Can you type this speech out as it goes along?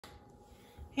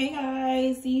Hey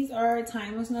guys, these are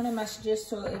timeless another messages.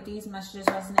 So if these messages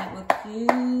resonate with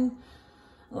you,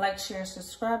 like, share,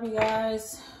 subscribe, you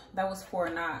guys. That was for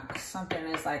not something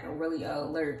that's like a really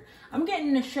alert. I'm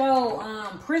getting the show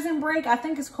Prison Break. I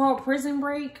think it's called Prison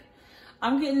Break.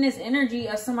 I'm getting this energy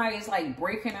of somebody's like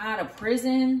breaking out of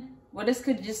prison. Well, this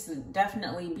could just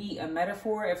definitely be a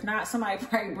metaphor. If not, somebody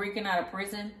probably breaking out of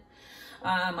prison.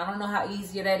 I don't know how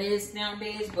easy that is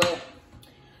nowadays, but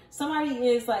somebody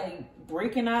is like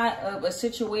breaking out of a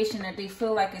situation that they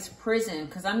feel like is prison.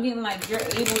 Because I'm getting like you're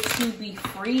able to be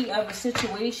free of a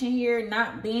situation here.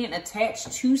 Not being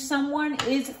attached to someone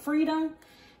is freedom.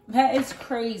 That is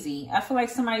crazy. I feel like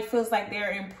somebody feels like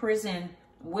they're in prison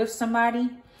with somebody.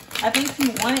 I think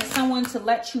you wanted someone to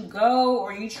let you go,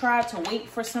 or you tried to wait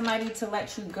for somebody to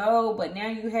let you go, but now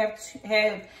you have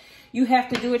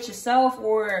to do it yourself,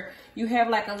 or you have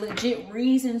like a legit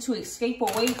reason to escape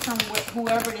away from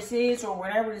whoever this is or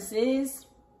whatever this is.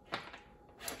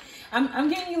 I'm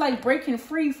getting you like breaking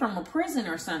free from a prison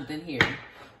or something here.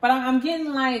 But I'm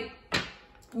getting like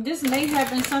this may have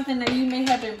been something that you may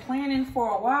have been planning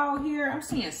for a while here. I'm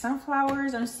seeing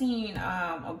sunflowers. I'm seeing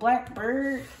a black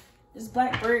bird. This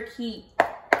black bird keep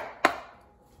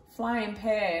flying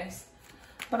past.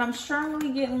 But I'm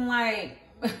strongly getting like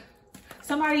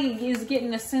somebody is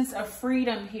getting a sense of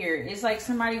freedom here. It's like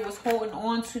somebody was holding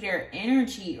on to their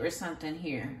energy or something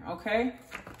here, okay?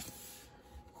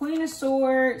 Queen of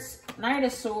Swords, Knight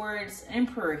of Swords,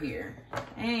 Emperor here.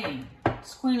 And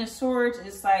this Queen of Swords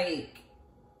is like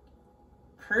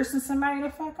cursing somebody the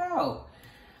fuck out.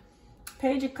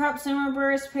 Page of Cups in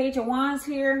reverse, Page of Wands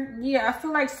here. Yeah, I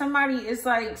feel like somebody is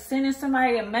like sending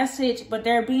somebody a message, but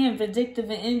they're being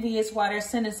vindictive and envious while they're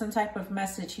sending some type of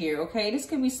message here, okay? This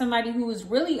could be somebody who is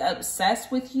really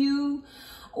obsessed with you,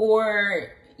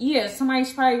 or yeah,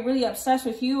 somebody's probably really obsessed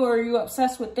with you, or you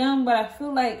obsessed with them, but I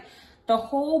feel like the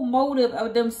whole motive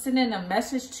of them sending a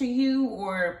message to you,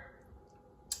 or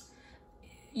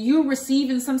you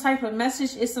receiving some type of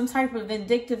message, is some type of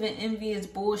vindictive and envious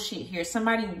bullshit here.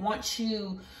 Somebody wants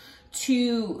you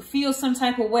to feel some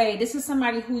type of way. This is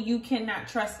somebody who you cannot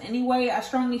trust anyway. I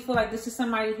strongly feel like this is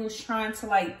somebody who's trying to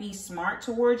like be smart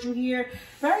towards you here.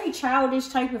 Very childish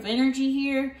type of energy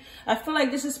here. I feel like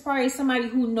this is probably somebody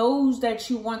who knows that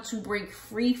you want to break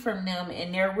free from them,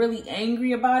 and they're really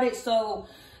angry about it. So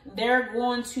they're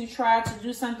going to try to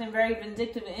do something very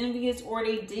vindictive and envious, or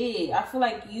they did. I feel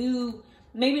like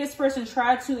maybe this person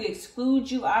tried to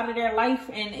exclude you out of their life,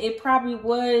 and it probably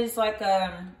was like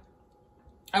a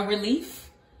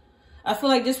relief. I feel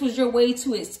like this was your way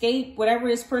to escape whatever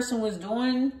this person was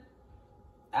doing.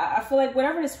 I feel like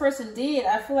whatever this person did,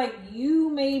 I feel like you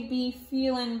may be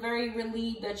feeling very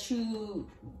relieved that you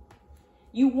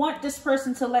want this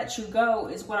person to let you go,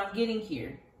 is what I'm getting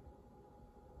here.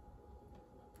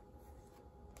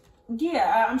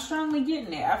 Yeah, I'm strongly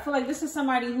getting it. I feel like this is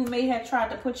somebody who may have tried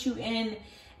to put you in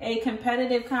a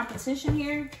competitive competition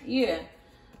here. Yeah.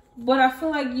 But I feel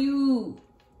like you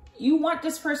want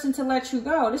this person to let you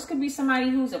go. This could be somebody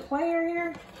who's a player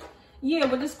here. Yeah,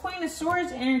 but this Queen of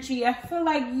Swords energy, I feel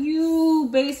like you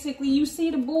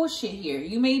see the bullshit here.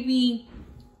 You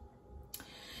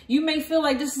may feel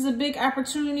like this is a big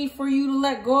opportunity for you to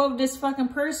let go of this fucking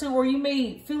person, or you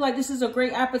may feel like this is a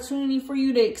great opportunity for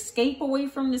you to escape away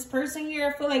from this person here.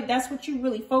 I feel like that's what you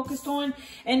really focused on.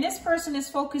 And this person is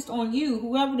focused on you,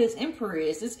 whoever this Emperor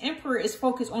is. This Emperor is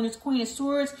focused on this Queen of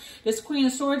Swords. This Queen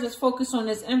of Swords is focused on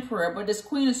this Emperor. But this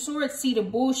Queen of Swords see the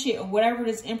bullshit of whatever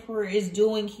this Emperor is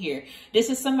doing here. This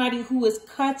is somebody who is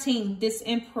cutting this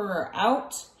Emperor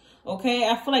out. Okay?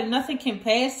 I feel like nothing can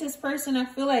pass this person. I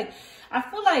feel like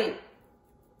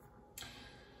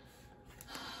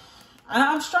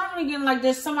I'm strongly getting like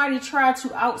this. Somebody tried to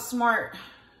outsmart.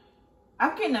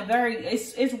 I'm getting a very,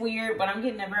 it's weird, but I'm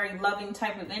getting a very loving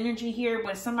type of energy here.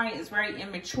 But somebody is very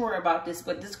immature about this.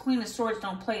 But this Queen of Swords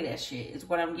don't play that shit, is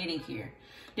what I'm getting here.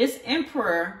 This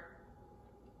Emperor,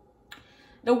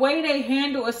 the way they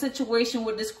handle a situation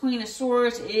with this Queen of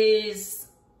Swords is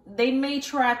they may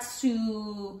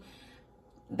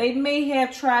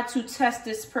have tried to test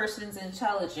this person's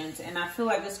intelligence. And I feel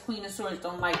like this Queen of Swords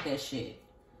don't like that shit.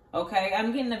 Okay,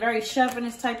 I'm getting a very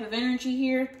chauvinist type of energy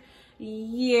here.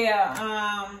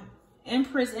 Yeah,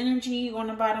 Empress energy on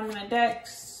the bottom of the deck.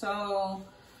 So,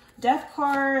 Death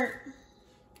card,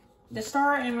 the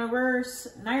Star in reverse,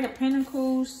 Knight of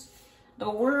Pentacles, the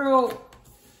World,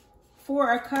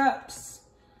 Four of Cups,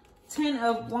 Ten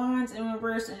of Wands in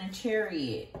reverse, and a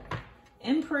Chariot.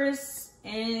 Empress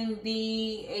and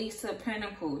the Ace of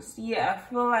Pentacles. Yeah, I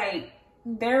feel like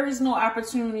there is no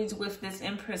opportunities with this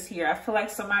Empress here. I feel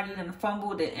like somebody done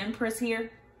fumbled the Empress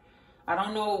here. I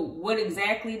don't know what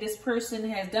exactly this person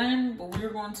has done, but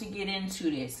we're going to get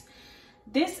into this.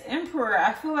 This Emperor,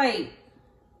 I feel like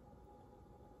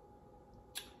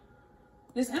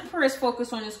this Emperor is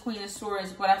focused on this Queen of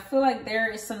Swords, but I feel like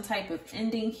there is some type of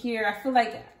ending here. I feel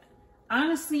like,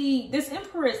 honestly, this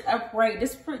Emperor is upright.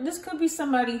 This could be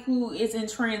somebody who is in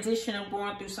transition or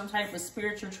going through some type of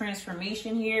spiritual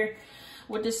transformation here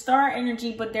with the Star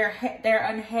energy, but they're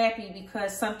unhappy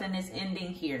because something is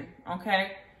ending here,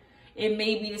 okay? It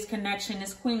may be this connection.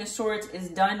 This Queen of Swords is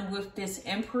done with this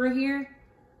Emperor here.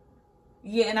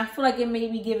 Yeah, and I feel like it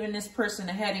may be giving this person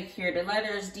a headache here. The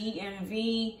letters D and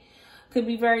V could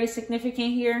be very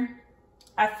significant here.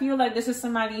 I feel like this is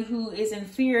somebody who is in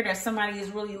fear that somebody is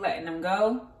really letting them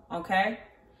go, okay?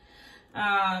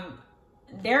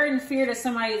 They're in fear that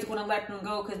somebody is going to let them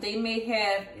go because they may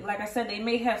have, like I said, they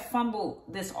may have fumbled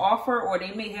this offer, or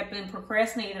they may have been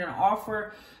procrastinating an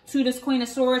offer to this Queen of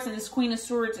Swords, and this Queen of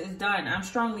Swords is done. I'm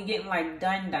strongly getting like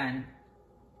done.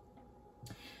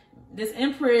 This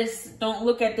Empress, don't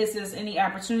look at this as any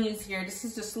opportunities here. This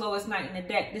is the slowest knight in the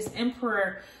deck. This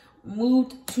Emperor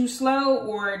moved too slow,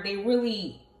 or they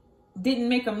really didn't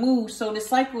make a move. So the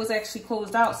cycle is actually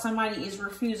closed out. Somebody is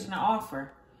refusing the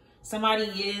offer. Somebody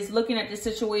is looking at this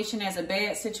situation as a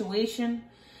bad situation.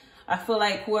 I feel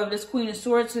like whoever this Queen of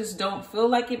Swords is don't feel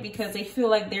like it because they feel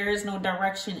like there is no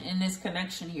direction in this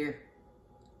connection here.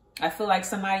 I feel like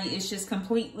somebody is just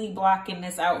completely blocking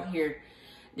this out here.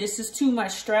 This is too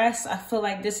much stress. I feel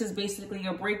like this is basically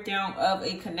a breakdown of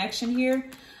a connection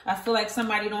here. I feel like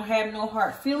somebody don't have no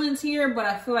hard feelings here, but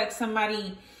I feel like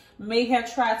somebody may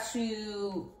have tried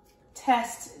to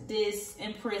test this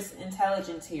Empress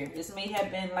intelligence here. This may have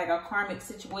been like a karmic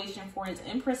situation for this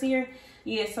Empress here.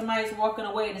 Yeah, somebody's walking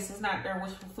away. This is not their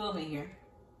wish fulfillment here.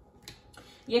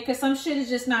 Yeah, because some shit is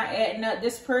just not adding up.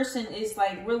 This person is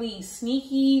like really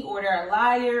sneaky, or they're a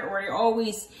liar, or they're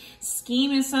always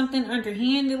scheming something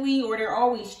underhandedly, or they're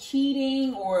always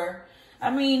cheating, or, I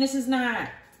mean, this is not,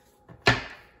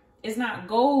 it's not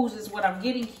goals is what I'm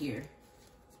getting here.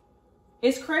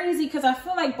 It's crazy because I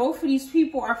feel like both of these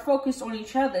people are focused on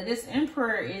each other. This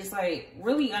Emperor is like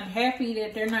really unhappy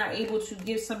that they're not able to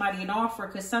give somebody an offer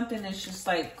because something is just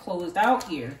like closed out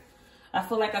here. I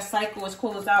feel like a cycle is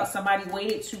closed out. Somebody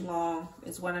waited too long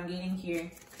is what I'm getting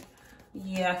here.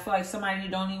 Yeah, I feel like somebody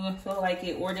don't even feel like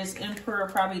it, or this Emperor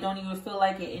probably don't even feel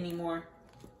like it anymore.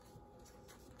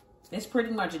 It's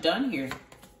pretty much done here.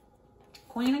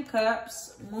 Queen of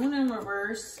Cups, Moon in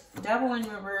reverse, Devil in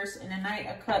reverse, and the Knight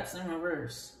of Cups in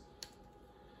reverse.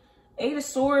 Eight of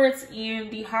Swords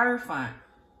and the Hierophant.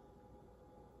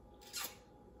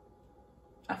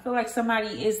 I feel like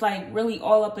somebody is like really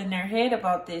all up in their head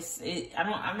about this.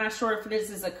 I'm not sure if this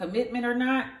is a commitment or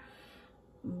not,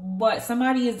 but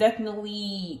somebody is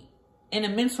definitely in a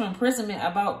mental imprisonment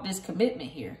about this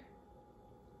commitment here.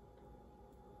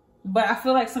 But I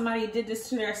feel like somebody did this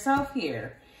to themselves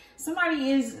here. Somebody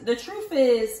is, the truth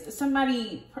is,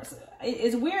 somebody,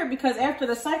 it's weird because after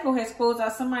the cycle has closed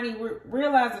out, somebody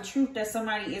realized the truth that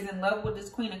somebody is in love with this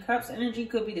Queen of Cups energy.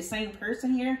 Could be the same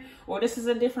person here, or this is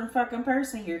a different fucking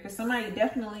person here, because somebody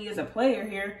definitely is a player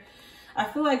here. I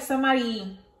feel like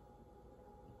somebody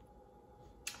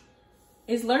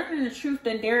is learning the truth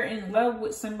that they're in love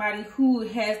with somebody who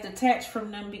has detached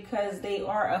from them because they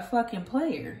are a fucking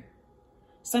player.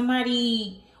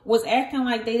 Somebody was acting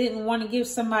like they didn't want to give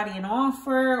somebody an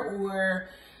offer, or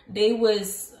they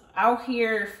was out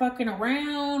here fucking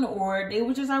around, or they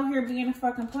were just out here being a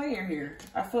fucking player here.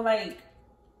 I feel like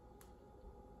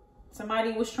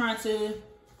somebody was trying to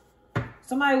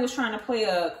play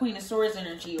a Queen of Swords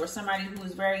energy, or somebody who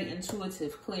was very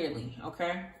intuitive, clearly,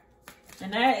 okay?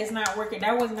 And that is not working.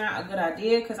 That was not a good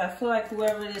idea, because I feel like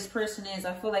whoever this person is,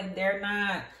 I feel like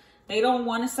they don't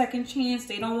want a second chance.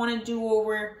 They don't want to do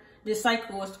over. This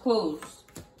cycle is closed.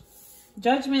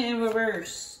 Judgment in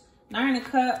reverse. Nine of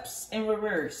Cups in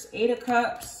reverse. Eight of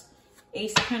Cups.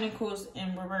 Ace of Pentacles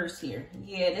in reverse here.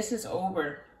 Yeah, this is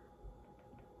over.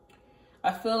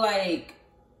 I feel like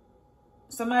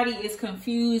somebody is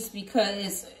confused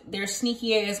because their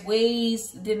sneaky ass ways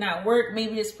did not work.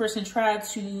 Maybe this person tried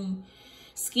to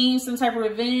scheme some type of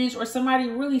revenge, or somebody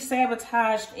really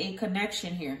sabotaged a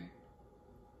connection here.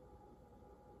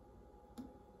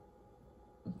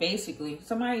 Basically,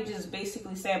 somebody just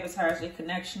basically sabotaged a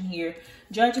connection here.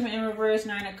 Judgment in reverse,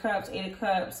 Nine of Cups, Eight of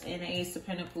Cups, and the Ace of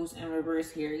Pentacles in reverse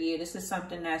here. Yeah, this is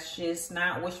something that's just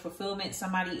not wish fulfillment.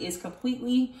 Somebody is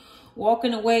completely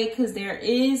walking away because there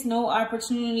is no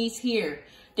opportunities here.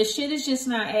 The shit is just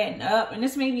not adding up, and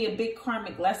this may be a big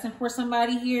karmic lesson for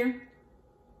somebody here.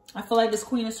 I feel like this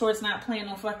Queen of Swords not playing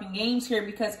no fucking games here,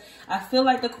 because I feel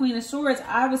like the Queen of Swords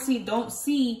obviously don't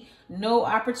see No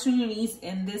opportunities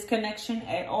in this connection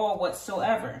at all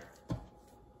whatsoever.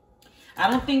 I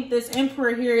don't think this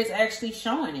Emperor here is actually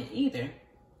showing it either.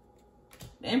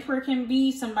 The Emperor can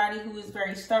be somebody who is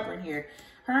very stubborn here.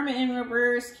 Hermit in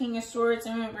reverse, King of Swords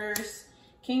in reverse,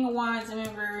 King of Wands in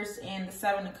reverse, and the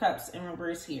Seven of Cups in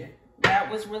reverse here. That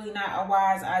was really not a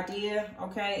wise idea,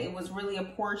 okay? It was really a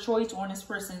poor choice on this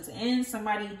person's end.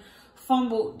 Somebody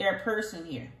fumbled their person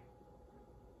here.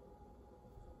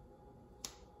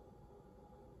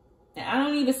 And I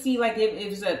don't even see like if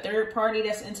it's a third party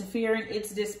that's interfering,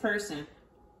 it's this person.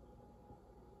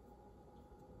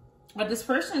 But this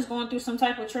person is going through some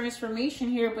type of transformation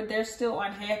here, but they're still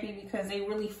unhappy because they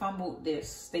really fumbled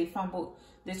this. They fumbled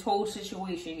this whole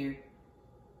situation here.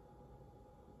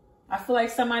 I feel like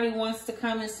somebody wants to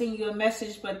come and send you a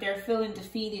message, but they're feeling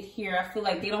defeated here. I feel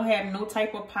like they don't have no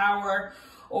type of power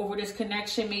over this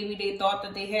connection. Maybe they thought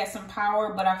that they had some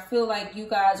power, but I feel like you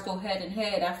guys go head and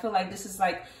head. I feel like this is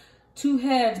like two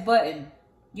heads button.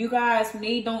 You guys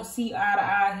don't see eye to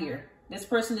eye here. This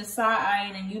person is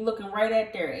side-eyeing and you looking right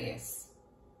at their ass.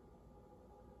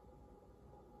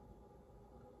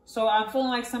 So I'm feeling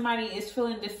like somebody is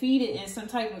feeling defeated in some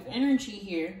type of energy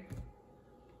here.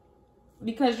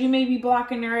 Because you may be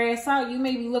blocking their ass out. You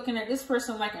may be looking at this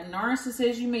person like a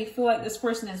narcissist. You may feel like this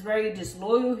person is very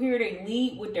disloyal here. They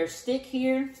lead with their stick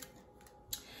here.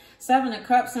 Seven of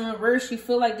Cups in reverse. You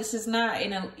feel like this is not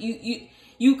in a...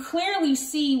 You clearly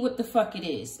see what the fuck it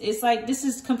is. It's like this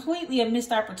is completely a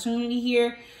missed opportunity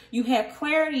here. You have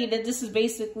clarity that this is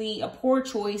basically a poor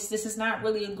choice. This is not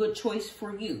really a good choice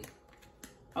for you.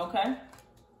 Okay?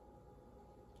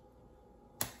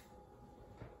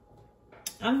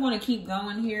 I'm going to keep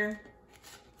going here.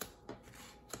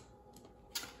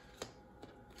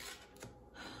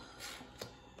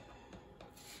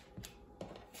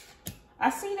 I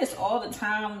see this all the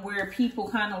time where people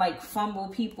kind of like fumble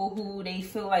people who they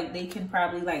feel like they can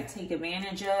probably like take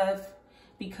advantage of,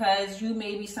 because you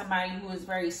may be somebody who is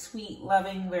very sweet,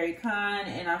 loving, very kind.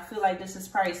 And I feel like this is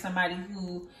probably somebody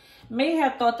who may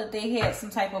have thought that they had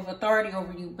some type of authority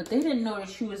over you, but they didn't know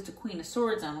that you was the Queen of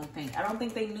Swords. I don't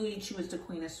think they knew that you was the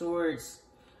Queen of Swords.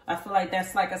 I feel like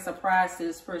that's like a surprise to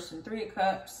this person. Three of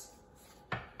Cups.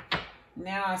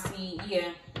 Now I see,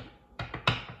 yeah.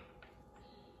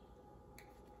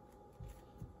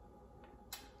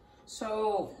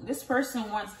 So this person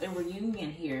wants a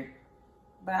reunion here,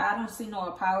 but I don't see no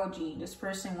apology. This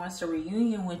person wants a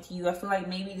reunion with you. I feel like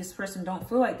maybe this person don't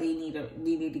feel like they need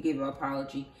to give an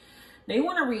apology. They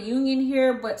want a reunion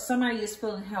here, but somebody is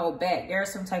feeling held back. There are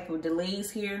some type of delays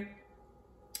here.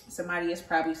 Somebody is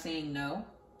probably saying no.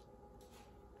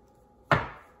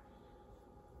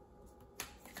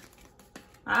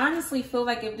 I honestly feel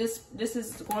like if this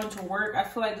is going to work, I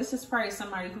feel like this is probably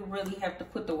somebody who really have to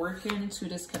put the work into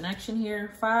this connection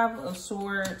here. Five of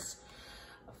Swords,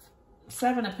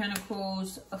 Seven of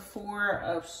Pentacles, a Four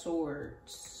of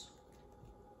Swords,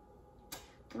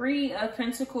 Three of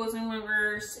Pentacles in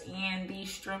reverse, and the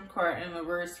Strength card in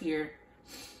reverse here.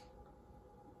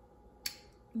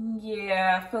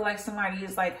 Yeah, I feel like somebody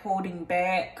is like holding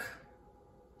back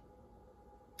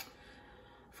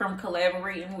from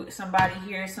collaborating with somebody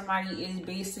here. Somebody is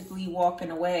basically walking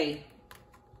away.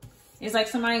 It's like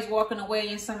somebody's walking away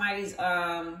and somebody's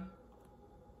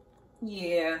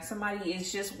somebody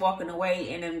is just walking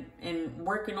away and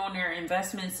working on their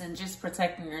investments and just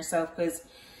protecting yourself, because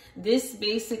this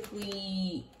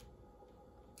basically,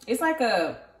 it's like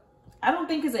I don't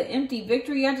think it's an empty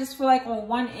victory. I just feel like on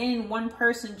one end, one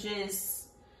person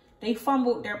they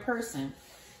fumbled their person.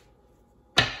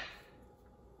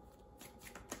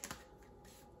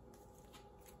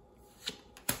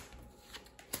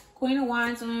 Queen of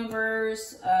Wands in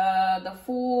reverse, the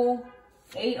Fool,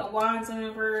 Eight of Wands in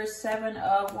reverse, Seven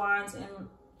of Wands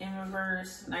in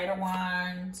reverse, Knight of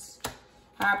Wands,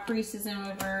 High Priestess in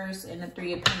reverse, and the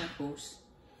Three of Pentacles.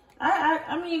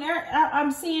 I mean, I'm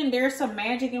seeing there's some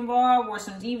magic involved or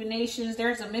some divinations.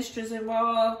 There's a mistress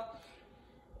involved.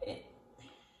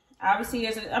 Obviously,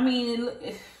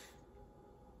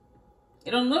 it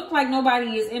don't look like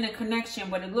nobody is in a connection,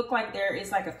 but it look like there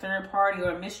is like a third party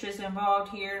or a mistress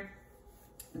involved here.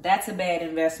 That's a bad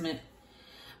investment.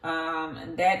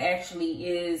 That actually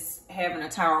is having a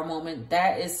Tower moment.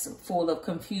 That is full of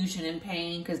confusion and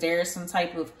pain, because there is some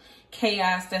type of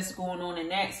chaos that's going on in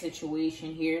that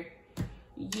situation here.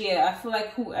 Yeah, I feel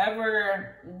like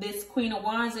whoever this Queen of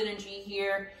Wands energy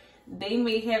here, they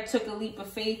may have took a leap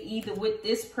of faith either with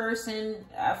this person.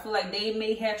 I feel like they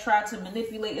may have tried to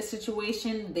manipulate a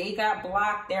situation. They got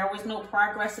blocked. There was no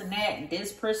progress in that.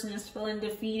 This person is feeling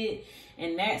defeated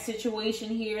in that situation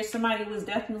here. Somebody was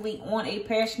definitely on a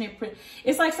passionate...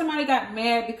 It's like somebody got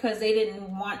mad because they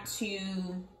didn't want to...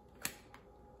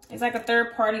 It's like a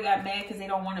third party got mad because they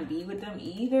don't want to be with them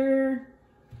either.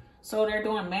 So they're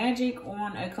doing magic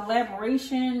on a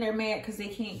collaboration. They're mad because they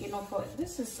can't get no...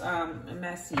 This is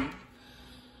messy.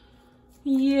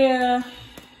 Yeah.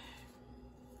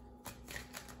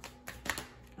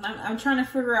 I'm trying to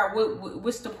figure out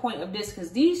what's the point of this,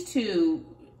 because these two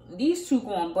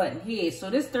going button heads.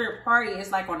 So this third party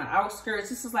is like on the outskirts.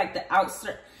 This is like the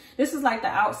outside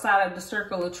of the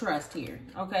circle of trust here.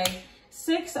 Okay.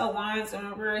 6 of Wands in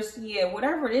reverse. Yeah,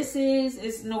 whatever this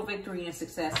is no victory and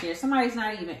success here. Somebody's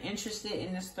not even interested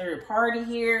in this third party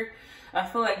here. I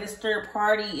feel like this third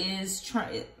party is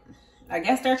trying... I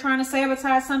guess they're trying to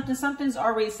sabotage something. Something's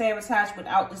already sabotaged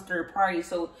without this third party.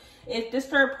 So if this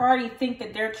third party think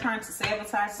that they're trying to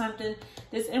sabotage something,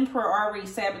 this Emperor already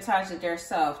sabotaged it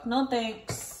themselves. No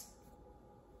thanks.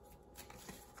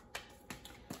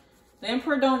 The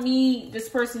Emperor don't need this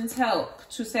person's help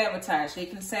to sabotage. They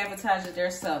can sabotage it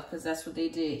themselves because that's what they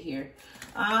did here.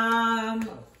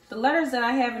 The letters that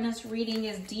I have in this reading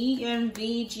is D, M,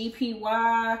 V, G, P,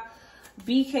 Y,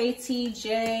 B, K, T,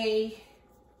 J...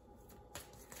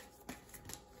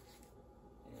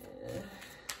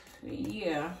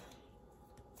 Yeah.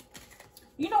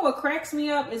 You know what cracks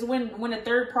me up is when a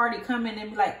third party come in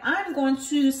and be like, I'm going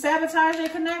to sabotage your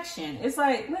connection. It's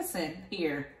like, listen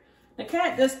here. The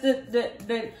cat,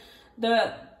 the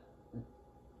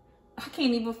I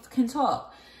can't even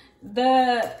talk.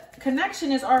 The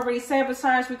connection is already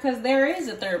sabotaged because there is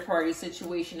a third party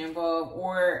situation involved,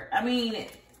 or I mean,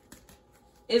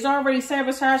 it's already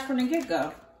sabotaged from the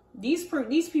get-go. These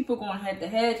people going head to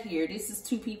head here. This is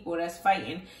two people that's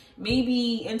fighting,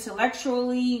 maybe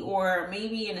intellectually or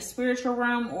maybe in a spiritual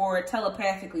realm or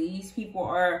telepathically. These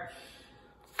people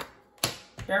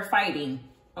they're fighting.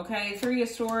 Okay, 3 of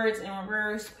Swords in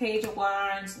reverse, Page of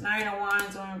Wands, 9 of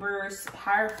Wands in reverse,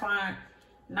 Hierophant,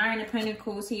 9 of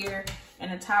Pentacles here,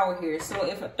 and a Tower here. So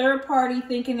if a third party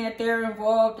thinking that they're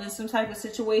involved in some type of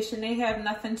situation, they have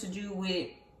nothing to do with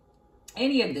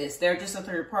any of this. They're just a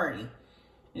third party.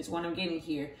 Is what I'm getting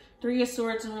here. 3 of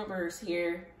Swords in reverse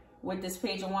here with this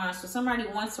Page of Wands. So somebody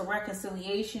wants a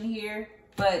reconciliation here,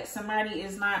 but somebody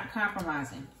is not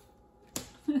compromising.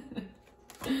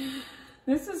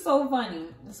 This is so funny.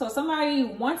 So somebody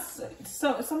wants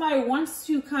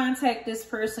to contact this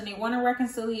person. They want a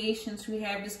reconciliation to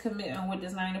have this commitment with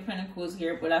this 9 of Pentacles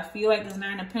here. But I feel like this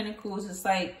 9 of Pentacles is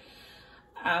like,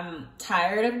 I'm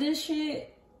tired of this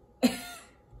shit.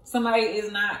 Somebody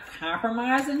is not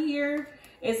compromising here.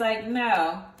 It's like,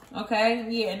 no. Okay.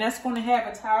 Yeah. And that's going to have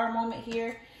a Tower moment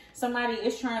here. Somebody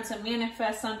is trying to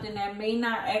manifest something that may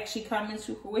not actually come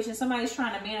into fruition. Somebody's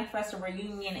trying to manifest a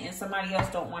reunion and somebody else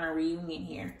don't want a reunion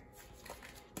here.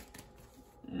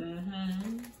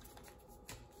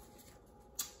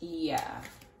 Yeah.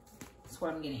 That's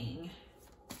what I'm getting.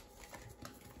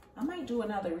 I might do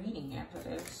another reading after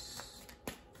this.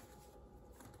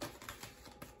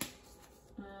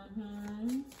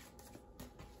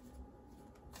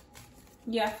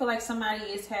 Yeah, I feel like somebody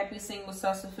is happy, single,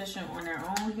 self-sufficient on their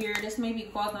own here. This may be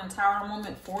causing a Tower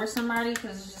moment for somebody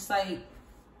because it's just like,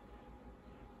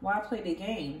 why play the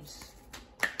games?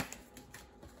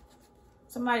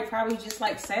 Somebody probably just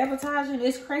like sabotaging.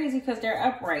 It's crazy because they're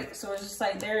upright. So it's just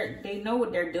like they know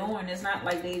what they're doing. It's not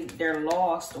like they're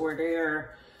lost or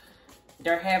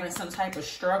they're having some type of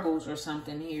struggles or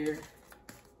something here.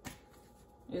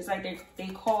 It's like they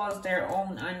cause their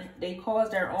own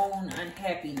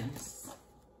unhappiness.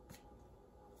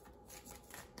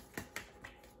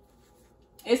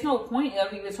 It's no point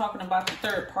of even talking about the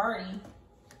third party.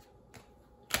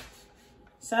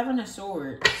 7 of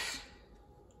Swords.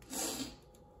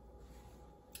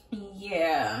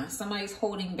 Yeah, somebody's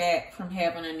holding back from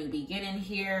having a new beginning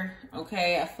here.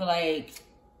 Okay, I feel like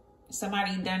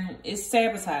somebody is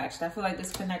sabotaged. I feel like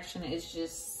this connection is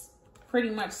just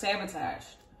pretty much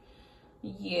sabotaged.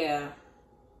 Yeah.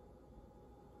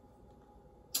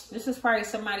 This is probably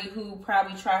somebody who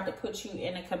probably tried to put you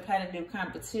in a competitive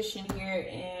competition here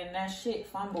and that shit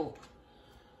fumbled.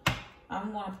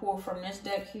 I'm going to pull from this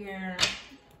deck here.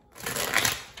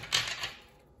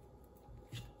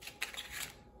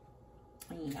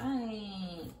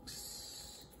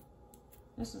 Yikes.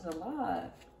 This is a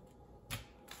lot.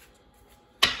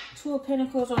 Two of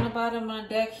Pentacles on the bottom of the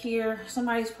deck here.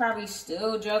 Somebody's probably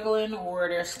still juggling, or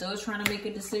they're still trying to make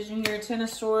a decision here. Ten of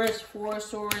Swords, Four of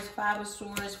Swords, Five of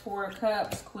Swords, Four of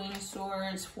Cups, Queen of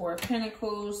Swords, Four of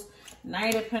Pentacles,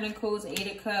 Knight of Pentacles,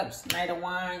 Eight of Cups, Knight of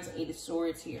Wands, Eight of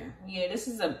Swords here. Yeah, this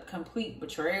is a complete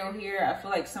betrayal here. I feel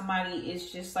like somebody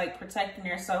is just like protecting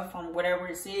themselves from whatever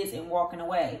this is and walking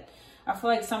away. I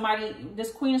feel like somebody,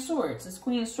 this Queen of Swords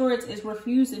is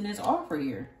refusing this offer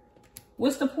here.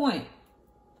 What's the point?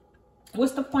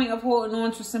 What's the point of holding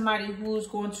on to somebody who's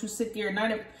going to sit there?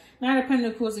 Knight of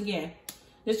Pentacles again.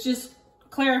 It's just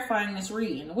clarifying this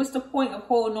reading. What's the point of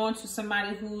holding on to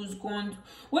somebody who's going...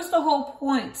 What's the whole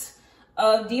point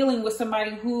of dealing with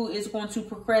somebody who is going to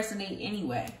procrastinate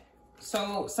anyway?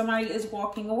 So somebody is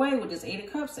walking away with this Eight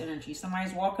of Cups energy.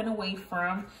 Somebody's walking away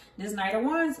from this Knight of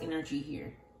Wands energy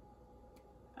here.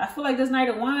 I feel like this Knight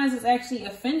of Wands is actually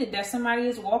offended that somebody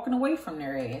is walking away from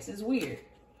their ass. It's weird.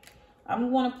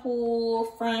 I'm going to pull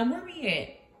from, where we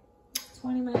at?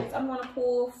 20 minutes. I'm going to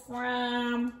pull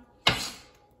from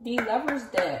the Lovers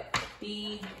deck,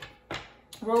 the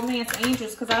Romance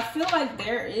Angels, because I feel like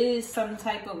there is some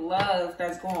type of love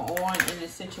that's going on in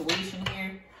this situation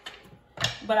here.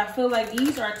 But I feel like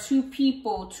these are two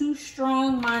people, two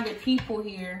strong-minded people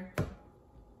here.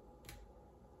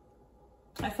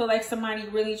 I feel like somebody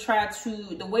really tried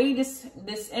to, the way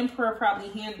this Emperor probably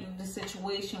handled the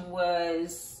situation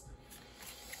was...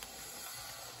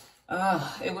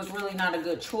 it was really not a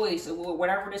good choice.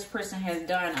 Whatever this person has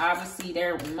done, obviously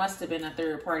there must have been a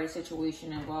third party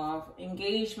situation involved.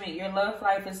 Engagement, your love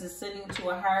life is ascending to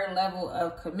a higher level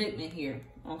of commitment here,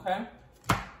 okay?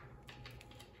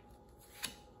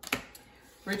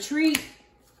 Retreat,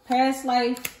 past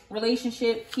life,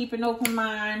 relationship, keep an open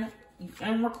mind,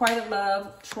 unrequited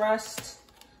love, trust,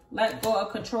 let go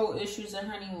of control issues,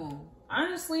 and honeymoon.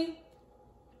 Honestly,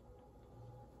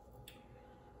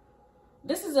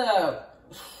 this is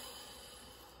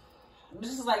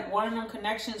like one of them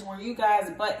connections where you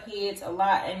guys butt heads a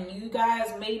lot and you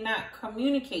guys may not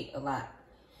communicate a lot.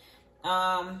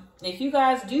 If you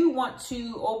guys do want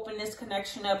to open this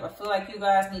connection up, I feel like you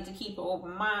guys need to keep an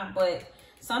open mind, but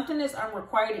something is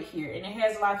unrequited here and it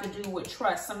has a lot to do with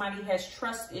trust. Somebody has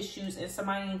trust issues and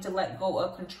somebody needs to let go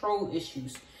of control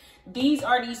issues. These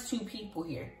are these two people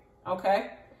here,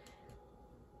 okay?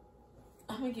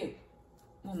 I'm gonna get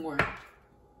one more.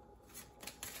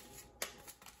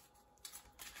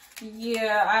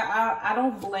 Yeah, I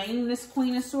don't blame this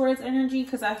Queen of Swords energy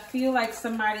because I feel like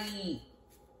somebody,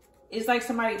 it's like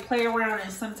somebody play around in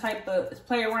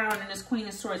this Queen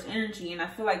of Swords energy, and I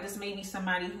feel like this may be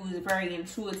somebody who is very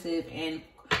intuitive, and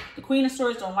the Queen of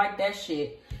Swords don't like that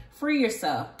shit. Free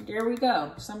yourself. There we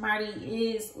go. Somebody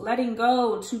is letting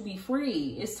go to be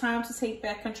free. It's time to take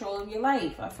back control of your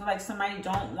life. I feel like somebody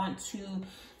don't want to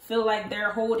feel like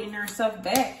they're holding themselves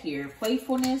back here.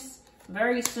 Playfulness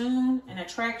very soon, and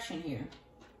attraction here.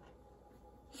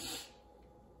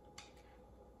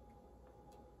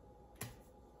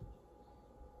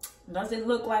 Doesn't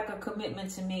look like a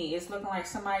commitment to me. It's looking like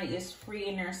somebody is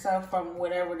freeing themselves from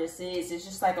whatever this is. It's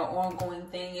just like an ongoing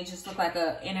thing. It just looks like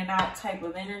a in and out type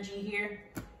of energy here.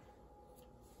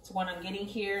 That's what I'm getting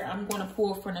here. I'm going to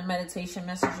pull from the meditation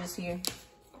messages here.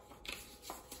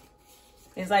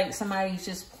 It's like somebody's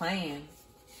just playing,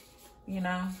 you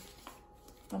know?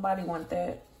 Nobody want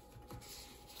that.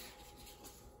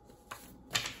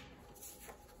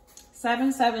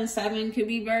 777 could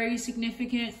be very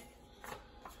significant.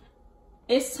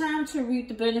 It's time to reap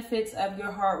the benefits of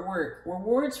your hard work.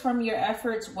 Rewards from your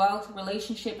efforts, wealth,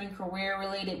 relationship, and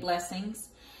career-related blessings.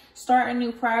 Start a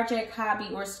new project, hobby,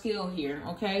 or skill here,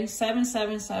 okay?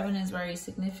 777 is very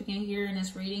significant here in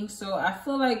this reading. So I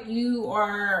feel like you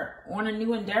are on a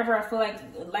new endeavor. I feel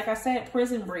like I said,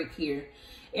 prison break here.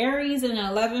 Aries in the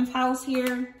 11th house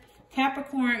here.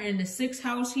 Capricorn in the 6th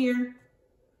house here.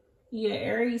 Yeah,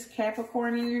 Aries,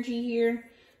 Capricorn energy here.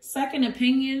 Second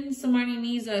opinion. Somebody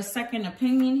needs a second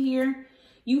opinion here.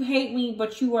 You hate me,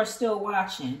 but you are still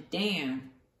watching.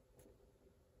 Damn.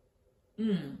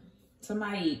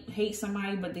 Somebody hates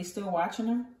somebody, but they still watching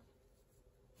her.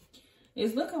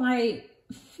 It's looking like...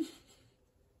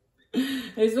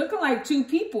 it's looking like two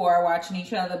people are watching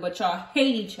each other, but y'all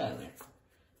hate each other.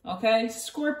 Okay,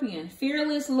 Scorpion,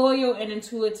 fearless, loyal, and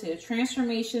intuitive.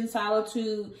 Transformation,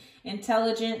 solitude,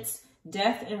 intelligence,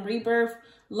 death and rebirth,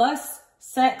 lust,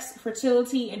 sex,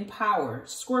 fertility, and power.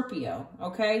 Scorpio,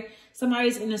 okay?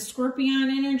 Somebody's in a Scorpion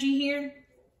energy here.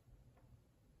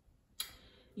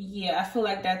 Yeah, I feel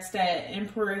like that's that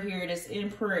Emperor here. This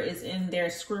Emperor is in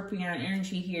their Scorpion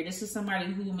energy here. This is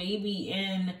somebody who may be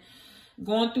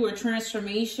going through a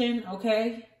transformation,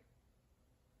 okay?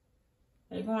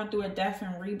 They're going through a death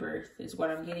and rebirth is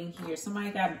what I'm getting here. Somebody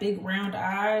got big round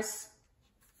eyes.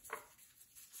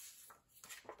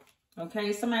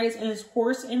 Okay, somebody's in his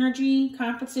horse energy,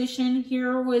 competition,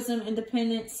 heroism,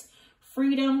 independence,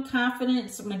 freedom,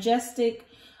 confidence, majestic,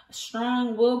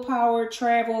 strong willpower,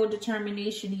 travel,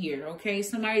 determination here. Okay,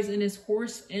 somebody's in his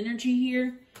horse energy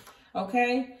here.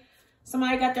 Okay,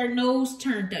 somebody got their nose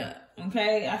turned up.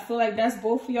 Okay, I feel like that's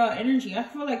both of y'all energy. I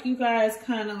feel like you guys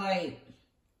kind of like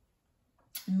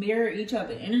mirror each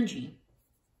other energy.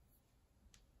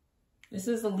 This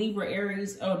is a Libra,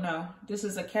 Aries. Oh no, this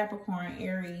is a Capricorn,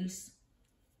 Aries.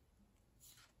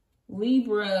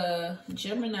 Libra,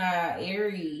 Gemini,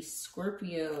 Aries,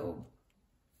 Scorpio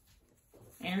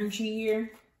energy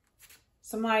here.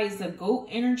 Somebody's the goat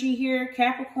energy here.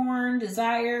 Capricorn,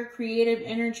 desire, creative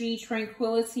energy,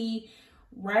 tranquility,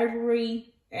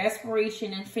 rivalry,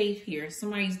 aspiration, and faith here.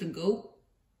 Somebody's the goat.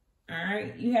 All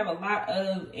right. You have a lot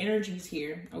of energies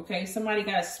here. Okay. Somebody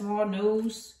got a small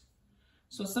nose.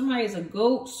 So somebody is a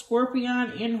goat,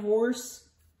 scorpion, and horse.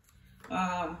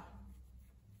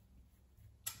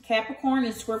 Capricorn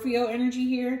and Scorpio energy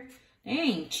here.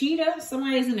 Dang, cheetah.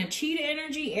 Somebody's in a cheetah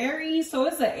energy, Aries. So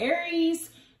it's an Aries,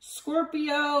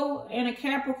 Scorpio, and a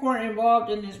Capricorn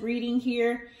involved in this reading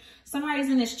here. Somebody's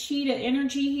in this cheetah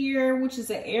energy here, which is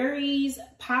an Aries,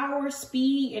 power,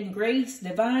 speed, and grace,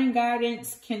 divine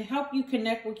guidance, can help you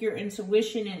connect with your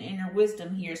intuition and inner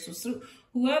wisdom here. So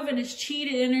whoever this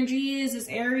cheetah energy is, this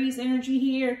Aries energy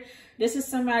here, this is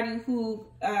somebody who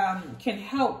can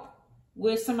help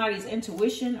with somebody's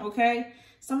intuition, okay?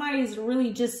 Somebody is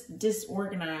really just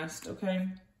disorganized, okay?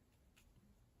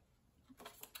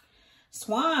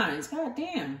 Swans, god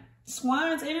damn.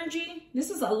 Swans energy,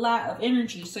 this is a lot of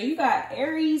energy. So you got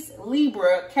Aries,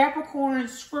 Libra, Capricorn,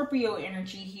 Scorpio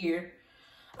energy here.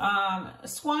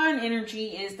 Swan energy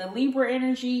is the Libra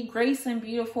energy, grace and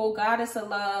beautiful, goddess of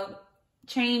love,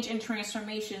 change and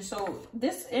transformation. So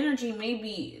this energy may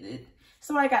be,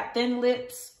 somebody got thin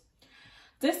lips.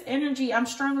 This energy, I'm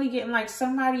strongly getting like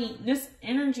somebody, this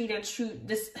energy that you,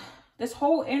 this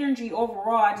whole energy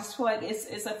overall, I just feel like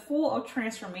it's a full of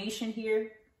transformation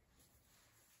here.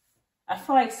 I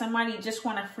feel like somebody just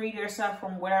want to free themselves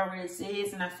from whatever this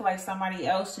is. And I feel like somebody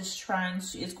else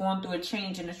is going through a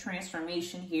change and a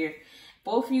transformation here.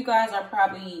 Both of you guys are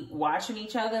probably watching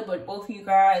each other, but both of you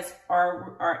guys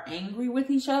are angry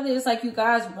with each other. It's like you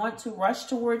guys want to rush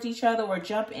towards each other or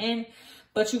jump in,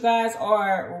 but you guys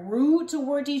are rude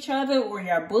towards each other, or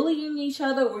you're bullying each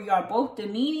other, or y'all both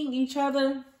demeaning each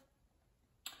other,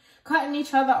 cutting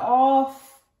each other off.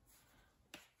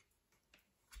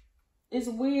 It's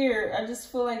weird. I just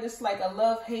feel like it's like a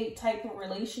love-hate type of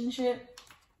relationship.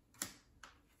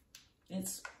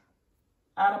 It's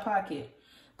out of pocket.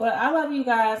 But I love you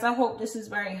guys. I hope this is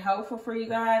very helpful for you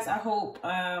guys. I hope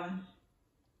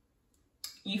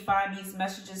you find these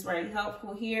messages very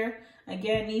helpful here.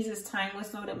 Again, these is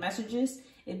timeless noted messages.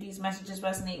 If these messages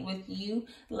resonate with you,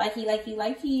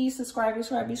 likey, subscribe,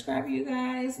 you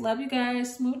guys. Love you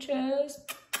guys. Smooches.